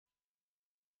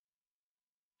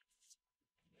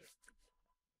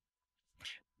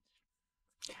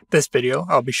this video,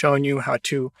 I'll be showing you how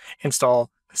to install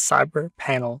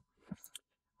CyberPanel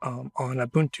on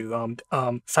Ubuntu.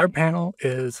 CyberPanel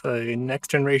is a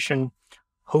next-generation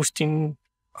hosting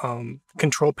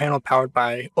control panel powered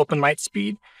by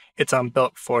OpenLiteSpeed. It's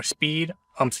built for speed,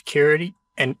 security,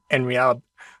 and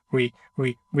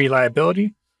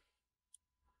reliability.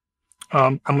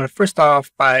 I'm going to first start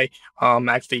off by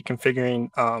actually configuring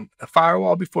a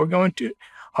firewall before going to it.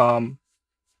 I'll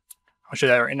show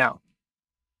that right now.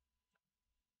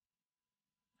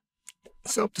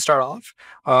 So to start off,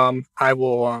 I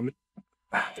will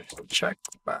check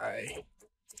by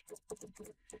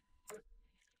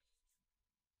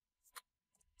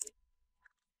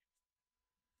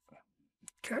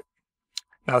okay.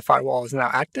 Now the firewall is now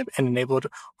active and enabled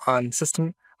on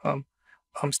system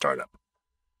startup.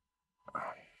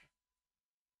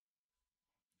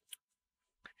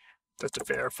 Just to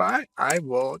verify, I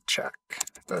will check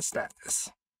the status.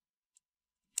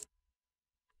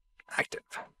 Active.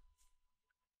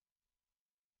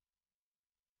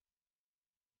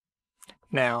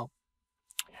 Now,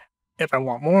 if I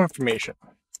want more information,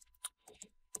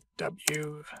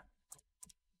 w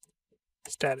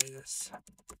status.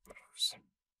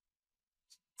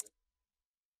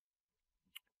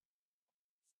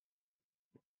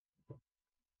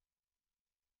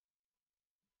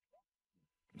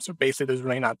 So basically, there's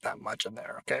really not that much in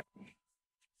there, okay?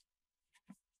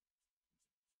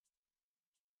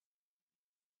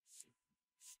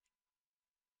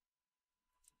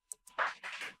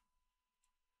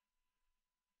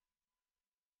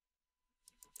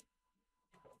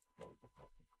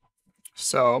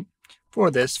 So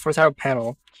for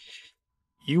CyberPanel,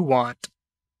 you want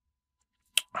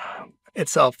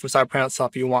itself, for CyberPanel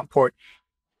itself, you want port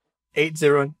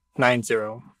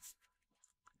 8090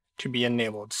 to be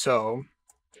enabled. So,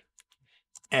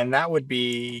 and that would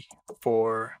be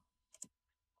for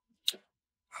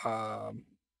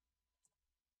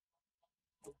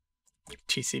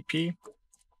TCP.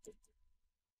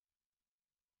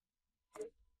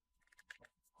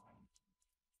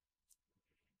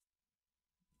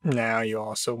 Now you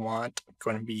also want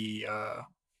going to be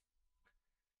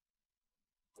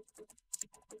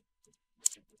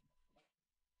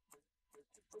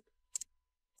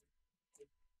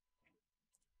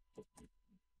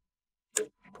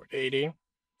port 80.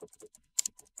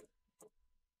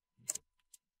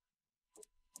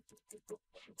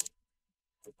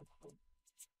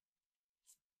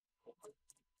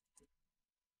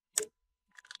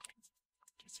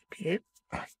 TCP.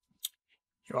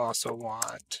 You also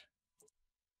want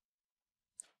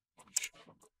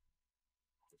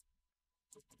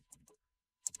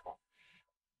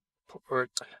port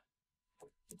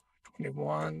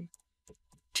 21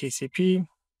 TCP.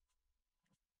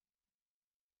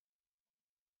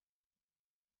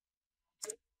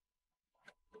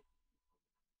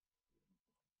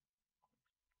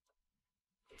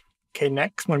 Okay,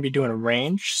 next I'm going to be doing a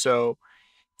range. So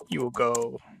you will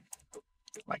go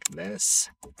like this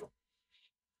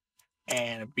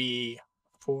and be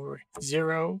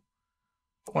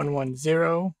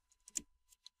 40110,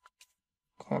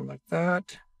 column like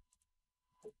that.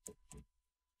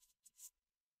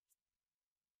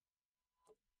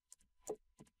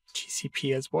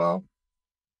 TCP as well.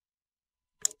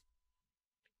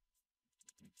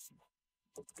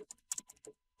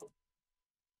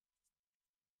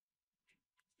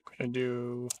 I'm going to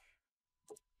do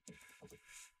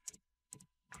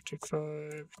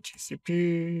 25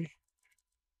 TCP.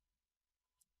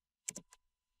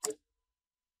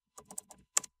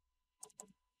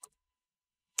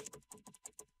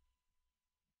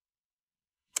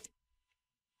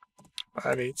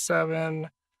 .587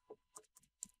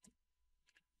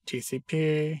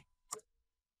 TCP.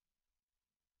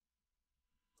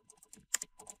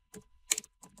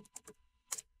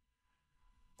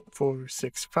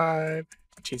 .465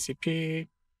 TCP.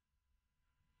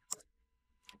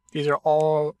 These are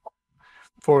all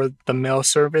for the mail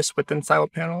service within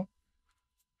CyberPanel.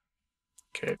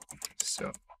 Okay,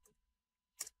 so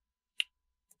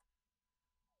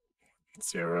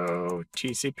 0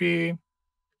 TCP.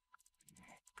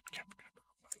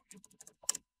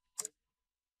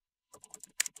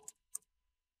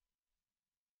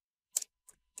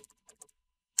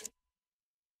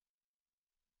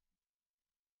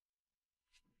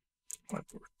 One,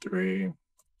 4, 3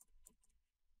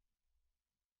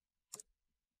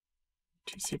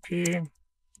 TCP.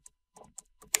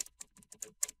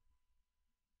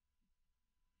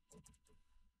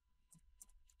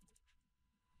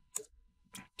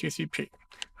 TCP.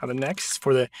 Now the next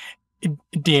for the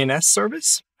DNS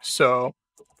service. So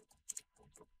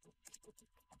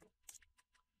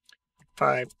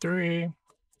 153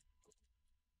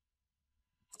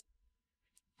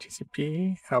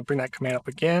 TCP. I'll bring that command up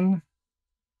again,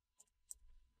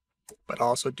 but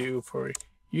also do for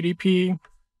UDP.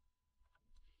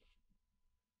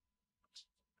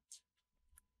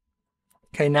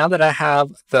 Okay, now that I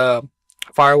have the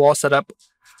firewall set up,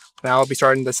 now I'll be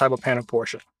starting the CyberPanel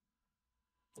portion.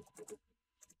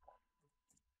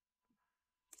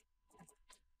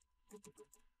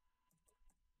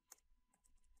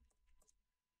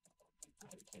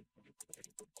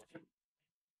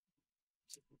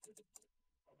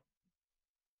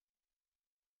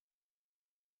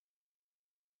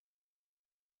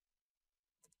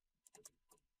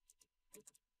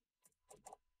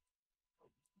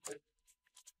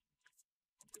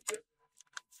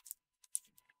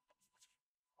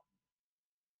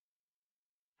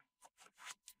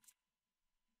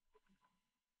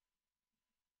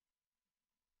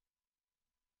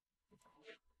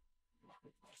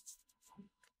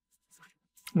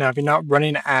 Now, if you're not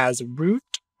running as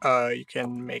root, you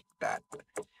can make that.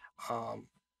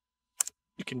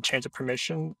 You can change the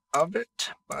permission of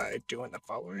it by doing the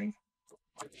following.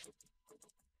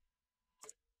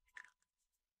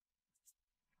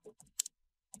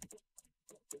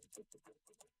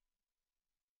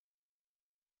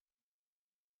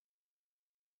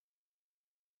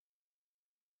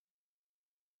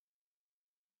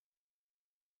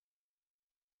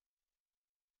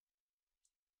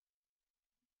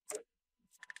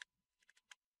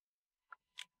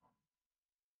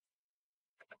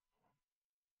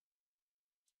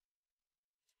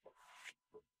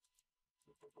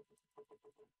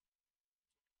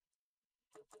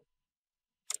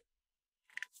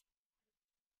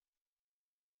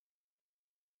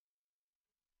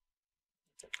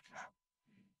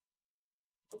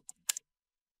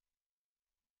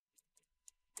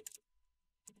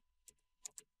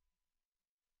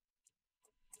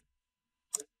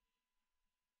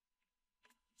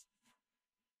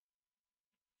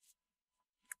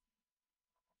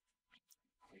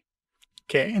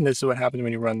 Okay, and this is what happens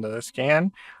when you run the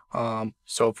scan.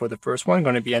 So for the first one, I'm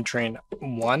going to be entering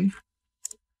 1.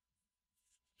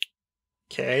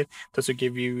 Okay, this will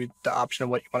give you the option of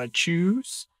what you want to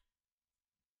choose.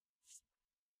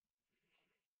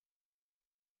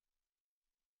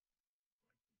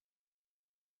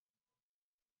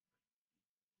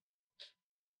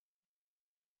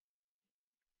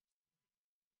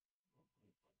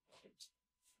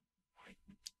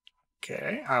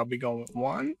 Okay, I'll be going with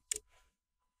 1.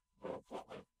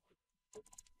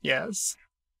 Yes.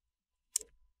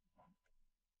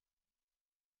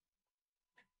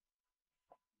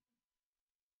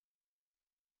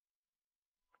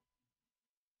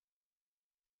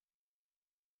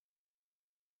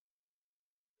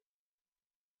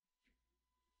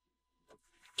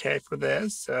 Okay, for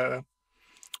this, do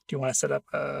you want to set up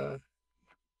this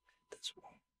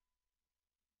one?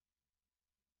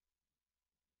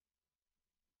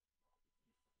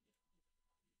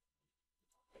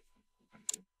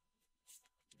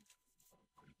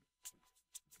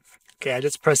 Okay, I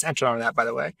just pressed enter on that, by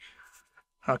the way.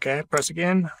 Okay, press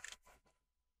again.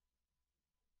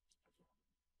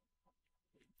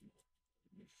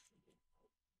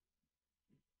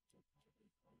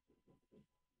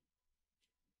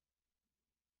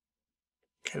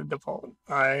 Okay, the default.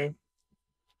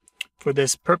 For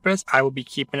this purpose, I will be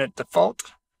keeping it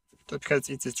default because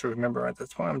it's easy to remember at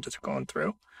this point. I'm just going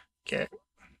through. Okay.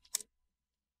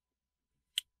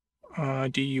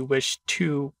 Do you wish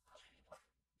to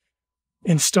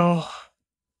install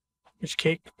which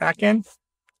cake backend?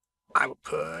 I will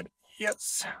put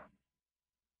yes.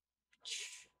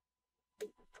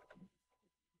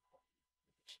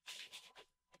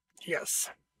 Yes.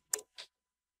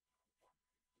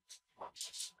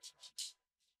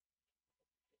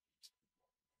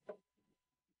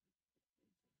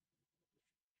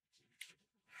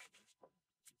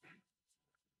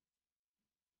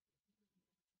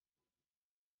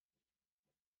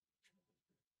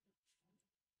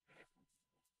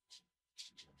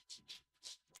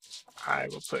 I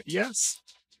will put yes.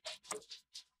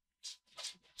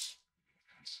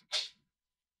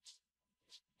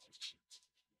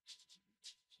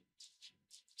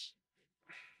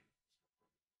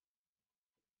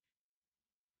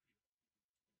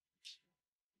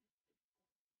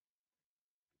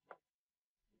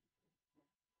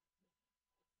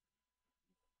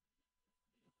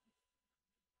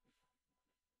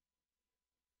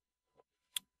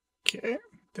 Okay,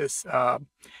 this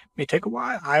may take a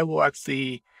while. I will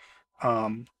actually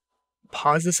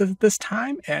pause this at this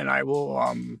time, and I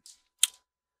will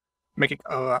make it.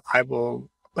 I will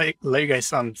let you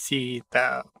guys see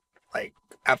the like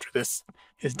after this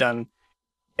is done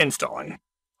installing.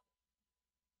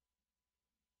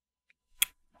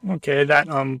 Okay, that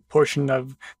portion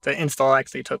of the install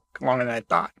actually took longer than I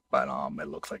thought, but it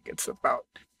looks like it's about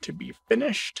to be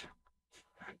finished.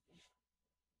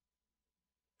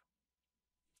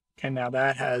 Okay, now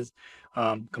that has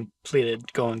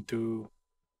completed going through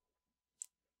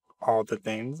all the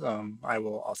things. I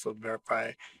will also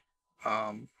verify.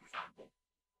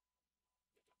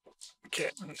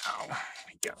 Okay, now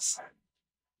I guess.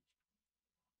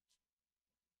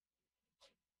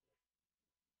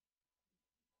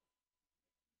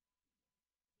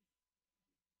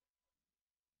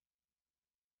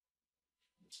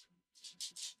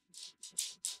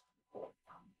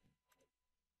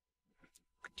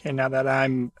 Okay, now that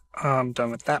I'm done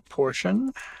with that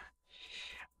portion,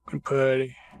 I'm going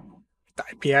to put the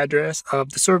IP address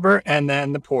of the server and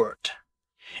then the port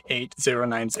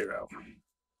 8090.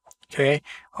 Okay,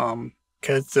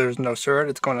 because there's no cert,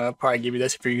 it's going to probably give you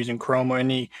this if you're using Chrome or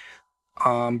any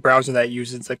browser that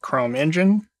uses the Chrome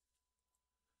engine.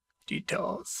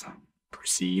 Details,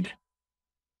 proceed.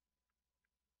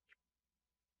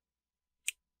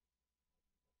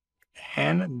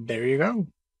 And there you go.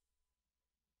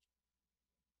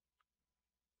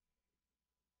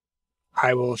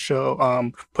 I will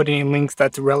show put any links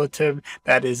that's relative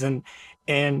that isn't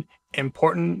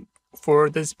important for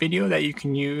this video that you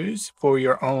can use for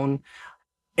your own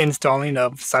installing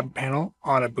of CyberPanel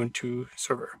on Ubuntu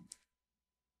server.